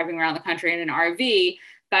go driving around the country in an RV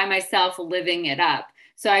by myself, living it up.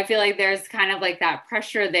 So I feel like there's kind of like that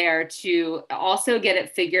pressure there to also get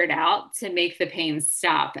it figured out to make the pain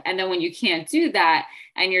stop. And then when you can't do that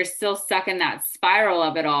and you're still stuck in that spiral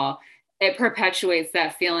of it all, it perpetuates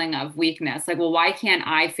that feeling of weakness. Like, well, why can't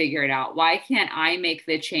I figure it out? Why can't I make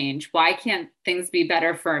the change? Why can't things be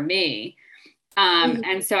better for me?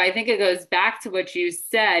 And so I think it goes back to what you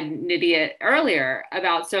said, Nydia, earlier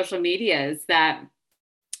about social media, is that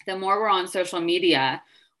the more we're on social media,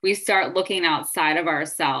 we start looking outside of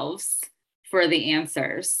ourselves for the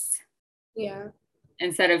answers. Yeah.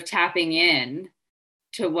 Instead of tapping in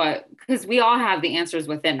to because we all have the answers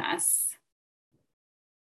within us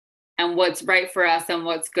and what's right for us and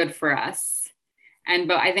what's good for us.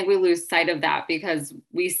 But I think we lose sight of that because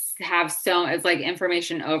we have it's like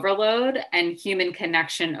information overload and human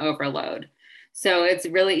connection overload. So it's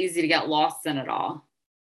really easy to get lost in it all.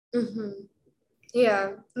 Mm-hmm.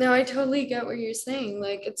 Yeah, no, I totally get what you're saying.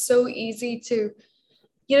 Like, it's so easy to,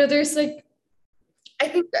 there's like, I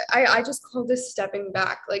think I just call this stepping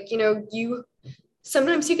back. Like,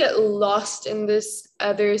 sometimes you get lost in this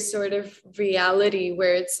other sort of reality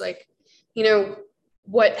where it's like,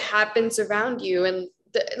 what happens around you. And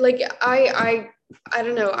I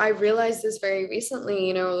don't know, I realized this very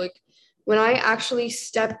recently, like when I actually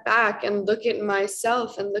step back and look at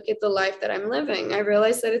myself and look at the life that I'm living, I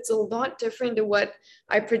realize that it's a lot different to what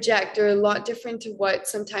I project, or a lot different to what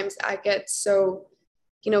sometimes I get so,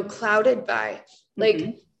 clouded by. Like,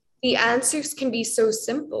 Mm-hmm. the answers can be so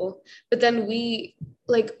simple, but then we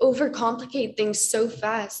like overcomplicate things so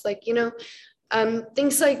fast. Like,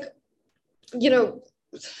 things like, you know,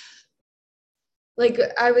 like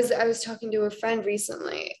I was talking to a friend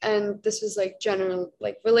recently, and this was like general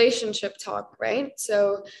like relationship talk, right?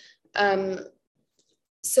 Um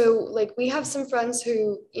so like we have some friends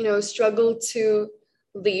who, struggle to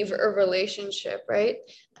leave a relationship, right?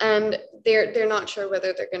 And they're not sure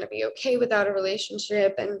whether they're going to be okay without a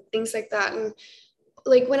relationship and things like that. And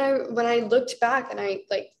like when I looked back and I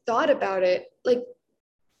like thought about it, like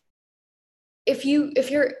if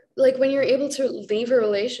you're like, when you're able to leave a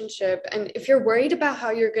relationship and if you're worried about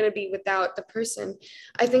how you're going to be without the person,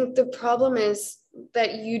 I think the problem is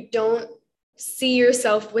that you don't see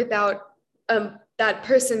yourself without that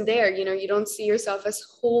person there. You don't see yourself as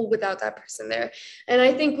whole without that person there. And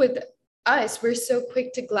I think with us, we're so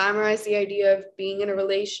quick to glamorize the idea of being in a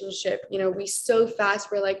relationship. We so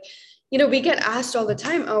fast, we're like, we get asked all the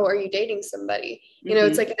time, oh, are you dating somebody?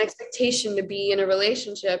 It's like an expectation to be in a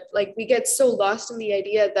relationship. Like, we get so lost in the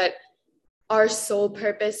idea that our sole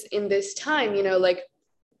purpose in this time, like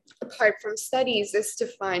apart from studies, is to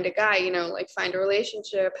find a guy, like find a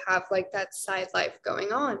relationship, have like that side life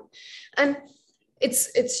going on. And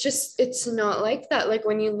it's not like that. Like,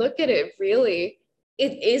 when you look at it, really,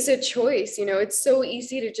 it is a choice. It's so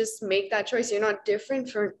easy to just make that choice. You're not different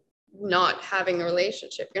for not having a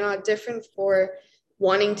relationship. You're not different for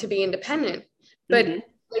wanting to be independent. But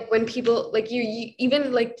like, when people like you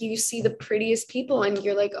even like you see the prettiest people and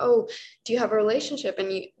you're like, oh, do you have a relationship?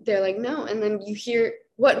 And they're like, no. And then you hear,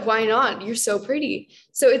 what, why not? You're so pretty.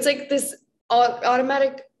 So it's like this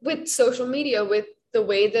automatic, with social media, with the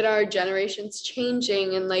way that our generation's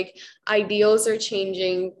changing and like ideals are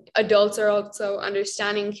changing, adults are also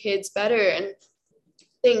understanding kids better and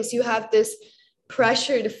things. You have this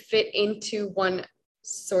pressure to fit into one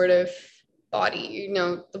sort of body,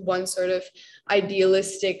 the one sort of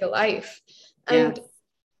idealistic life. And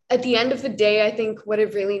at the end of the day, I think what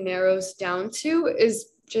it really narrows down to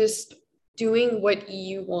is just doing what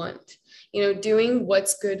you want, doing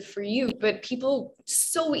what's good for you. But people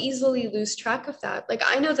so easily lose track of that. Like,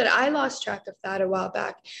 I know that I lost track of that a while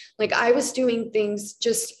back. Like, I was doing things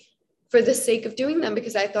just for the sake of doing them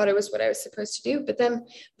because I thought it was what I was supposed to do. But then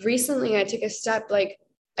recently I took a step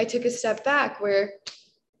back where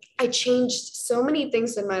I changed so many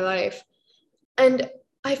things in my life. And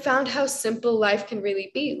I found how simple life can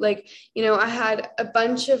really be. Like, I had a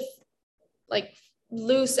bunch of like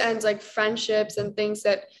loose ends, like friendships and things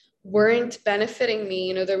that weren't benefiting me.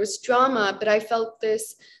 You know, there was drama, but I felt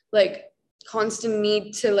this like constant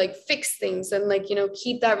need to like fix things and like, you know,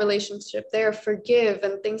 keep that relationship there, forgive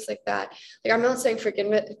and things like that. Like, I'm not saying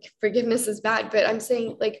forgiveness is bad, but I'm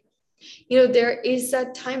saying like, you know, there is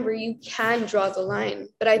that time where you can draw the line,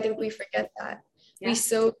 but I think we forget that. Yeah. We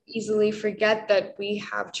so easily forget that we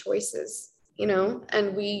have choices, you know,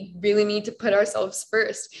 and we really need to put ourselves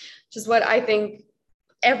first, which is what I think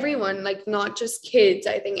everyone, like not just kids,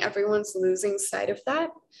 I think everyone's losing sight of that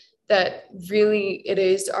really it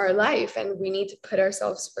is our life and we need to put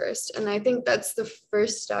ourselves first. And I think that's the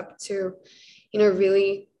first step to, you know,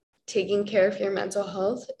 really taking care of your mental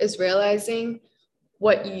health, is realizing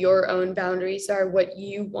what your own boundaries are, what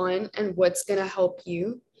you want, and what's going to help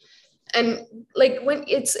you. And like, when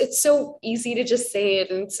it's so easy to just say it,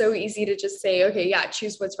 and so easy to just say, okay, yeah,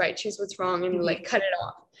 choose what's right, choose what's wrong, and like cut it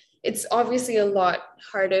off. It's obviously a lot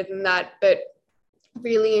harder than that, but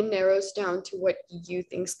really it narrows down to what you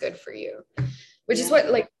think's good for you, which is what,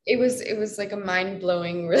 like, it was like a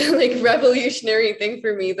mind-blowing like revolutionary thing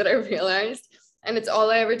for me that I realized. And it's all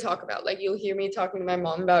I ever talk about. Like, you'll hear me talking to my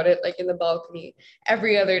mom about it, like in the balcony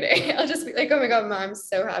every other day. I'll just be like, oh my God, Mom, I'm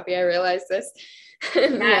so happy I realized this.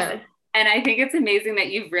 Yeah. And I think it's amazing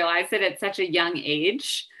that you've realized it at such a young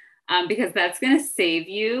age, because that's going to save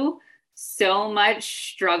you so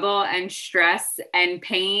much struggle and stress and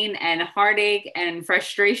pain and heartache and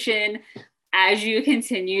frustration as you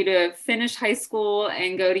continue to finish high school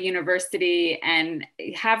and go to university and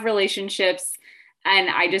have relationships. And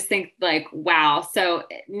I just think like, wow. So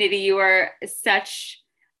Nidhi, you are such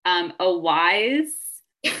a wise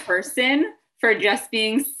person for just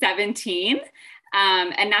being 17.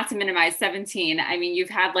 And not to minimize 17. I mean, you've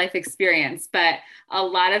had life experience, but a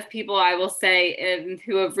lot of people, I will say,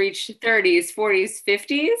 who have reached 30s, 40s,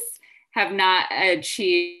 50s have not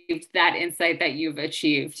achieved that insight that you've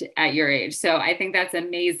achieved at your age. So I think that's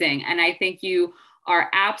amazing. And I think you are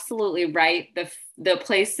absolutely right. The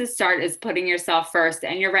place to start is putting yourself first.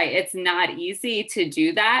 And you're right, it's not easy to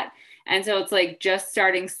do that. And so it's like just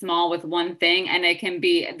starting small with one thing. And it can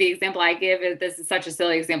be, the example I give is, this is such a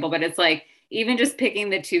silly example, but it's like, even just picking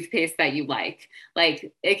the toothpaste that you like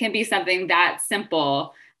it can be something that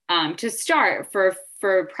simple to start for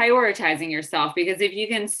prioritizing yourself. Because if you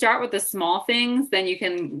can start with the small things, then you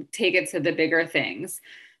can take it to the bigger things.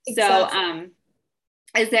 Exactly.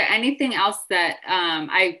 So, is there anything else that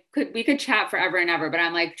we could chat forever and ever, but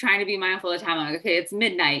I'm like trying to be mindful of time. I'm like, okay, it's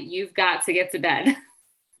midnight. You've got to get to bed.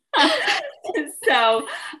 So,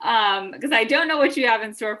 because I don't know what you have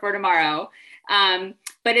in store for tomorrow.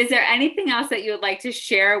 But is there anything else that you would like to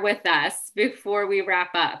share with us before we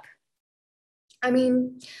wrap up? I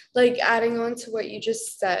mean, like adding on to what you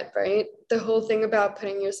just said, right? The whole thing about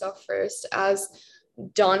putting yourself first, as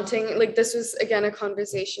daunting, like this was again a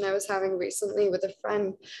conversation I was having recently with a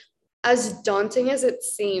friend. As daunting as it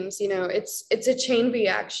seems, you know, it's a chain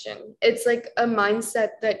reaction. It's like a mindset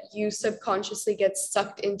that you subconsciously get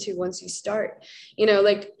sucked into once you start, you know,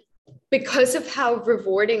 like, because of how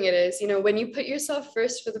rewarding it is, you know, when you put yourself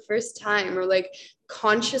first for the first time, or like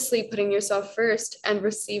consciously putting yourself first and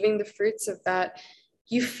receiving the fruits of that,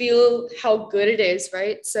 you feel how good it is,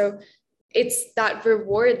 right? So it's that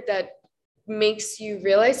reward that makes you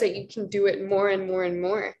realize that you can do it more and more and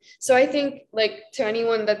more. So I think, like, to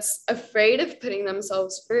anyone that's afraid of putting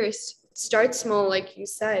themselves first, start small, like you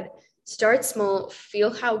said. Start small,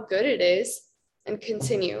 feel how good it is, and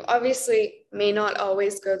continue. Obviously, may not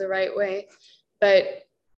always go the right way, but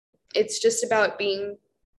it's just about being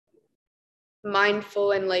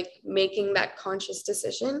mindful and like making that conscious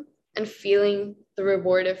decision and feeling the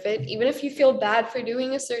reward of it. Even if you feel bad for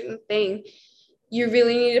doing a certain thing, you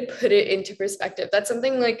really need to put it into perspective. That's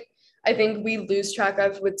something like I think we lose track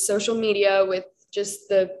of with social media, with just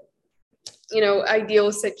the, you know,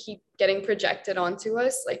 ideals that keep getting projected onto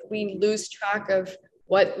us. Like, we lose track of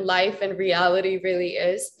what life and reality really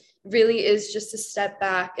is just a step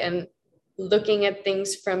back and looking at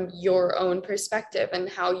things from your own perspective and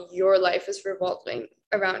how your life is revolving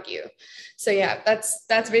around you. So yeah,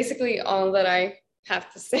 that's basically all that I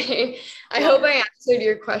have to say. I hope I answered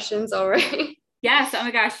your questions all right. Yes. Oh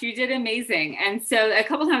my gosh, you did amazing. And so a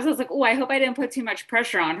couple times I was like, oh, I hope I didn't put too much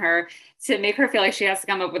pressure on her to make her feel like she has to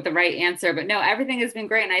come up with the right answer. But no, everything has been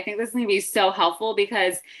great. And I think this is going to be so helpful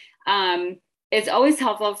because it's always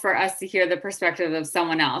helpful for us to hear the perspective of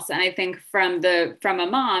someone else. And I think from a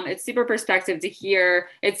mom, it's super helpful to hear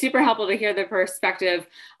the perspective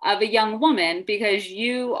of a young woman, because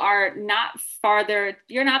you're not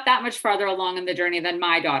that much farther along in the journey than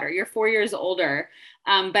my daughter. You're 4 years older.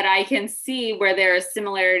 But I can see where there are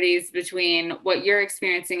similarities between what you're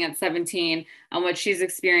experiencing at 17 and what she's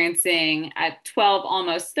experiencing at 12,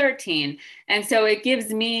 almost 13. And so it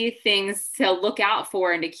gives me things to look out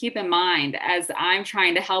for and to keep in mind as I'm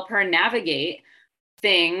trying to help her navigate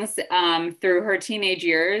things through her teenage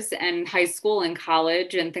years and high school and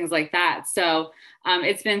college and things like that. So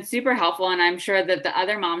it's been super helpful. And I'm sure that the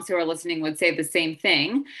other moms who are listening would say the same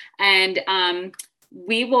thing. And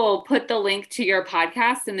we will put the link to your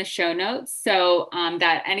podcast in the show notes so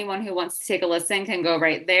that anyone who wants to take a listen can go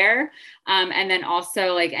right there. And then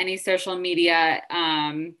also like any social media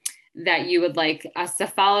that you would like us to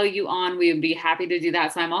follow you on, we would be happy to do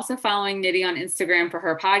that. So I'm also following Nidhi on Instagram for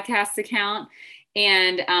her podcast account.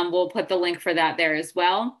 And we'll put the link for that there as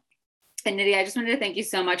well. And Nidhi, I just wanted to thank you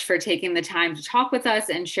so much for taking the time to talk with us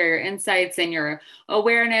and share your insights and your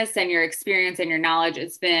awareness and your experience and your knowledge.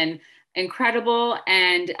 It's been incredible.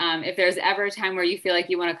 And if there's ever a time where you feel like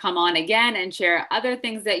you want to come on again and share other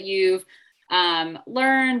things that you've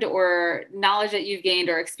learned or knowledge that you've gained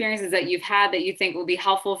or experiences that you've had that you think will be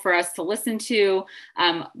helpful for us to listen to,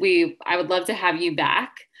 I would love to have you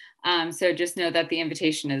back. So just know that the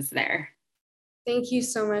invitation is there. Thank you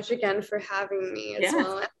so much again for having me as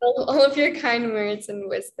well. And all of your kind words and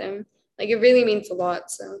wisdom. Like it really means a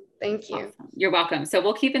lot. So thank you. Awesome. You're welcome. So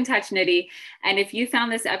we'll keep in touch, Nidhi. And if you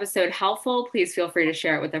found this episode helpful, please feel free to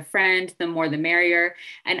share it with a friend. The more, the merrier.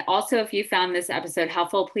 And also, if you found this episode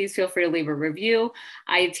helpful, please feel free to leave a review.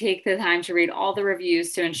 I take the time to read all the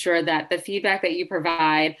reviews to ensure that the feedback that you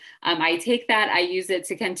provide, I take that, I use it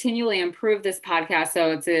to continually improve this podcast.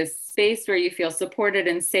 So it's a space where you feel supported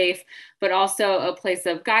and safe, but also a place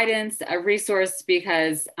of guidance, a resource,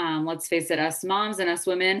 because let's face it, us moms and us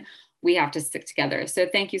women, we have to stick together. So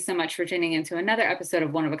thank you so much for tuning into another episode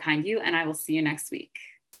of One of a Kind You, and I will see you next week.